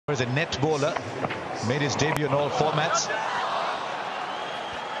As a net bowler, made his debut in all formats.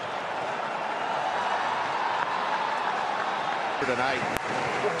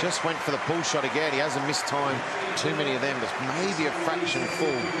 Just went for the pull shot again. He hasn't missed time. Too many of them. There's maybe a fraction full.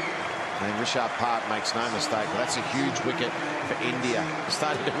 And Rishabh Pant makes no mistake. But that's a huge wicket for India.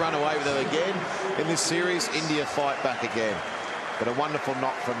 Starting to run away with it again in this series. India fight back again. But a wonderful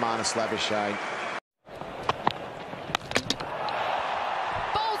knock from Labuschagne.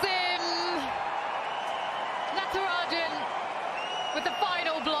 Bowls in. Natarajan with the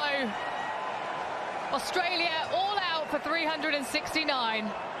final blow. Australia all out for 369.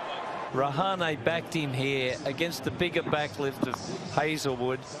 Rahane backed him here against the bigger backlift of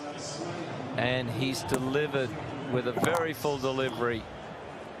Hazlewood, and he's delivered with a very full delivery.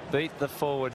 Beat the forward.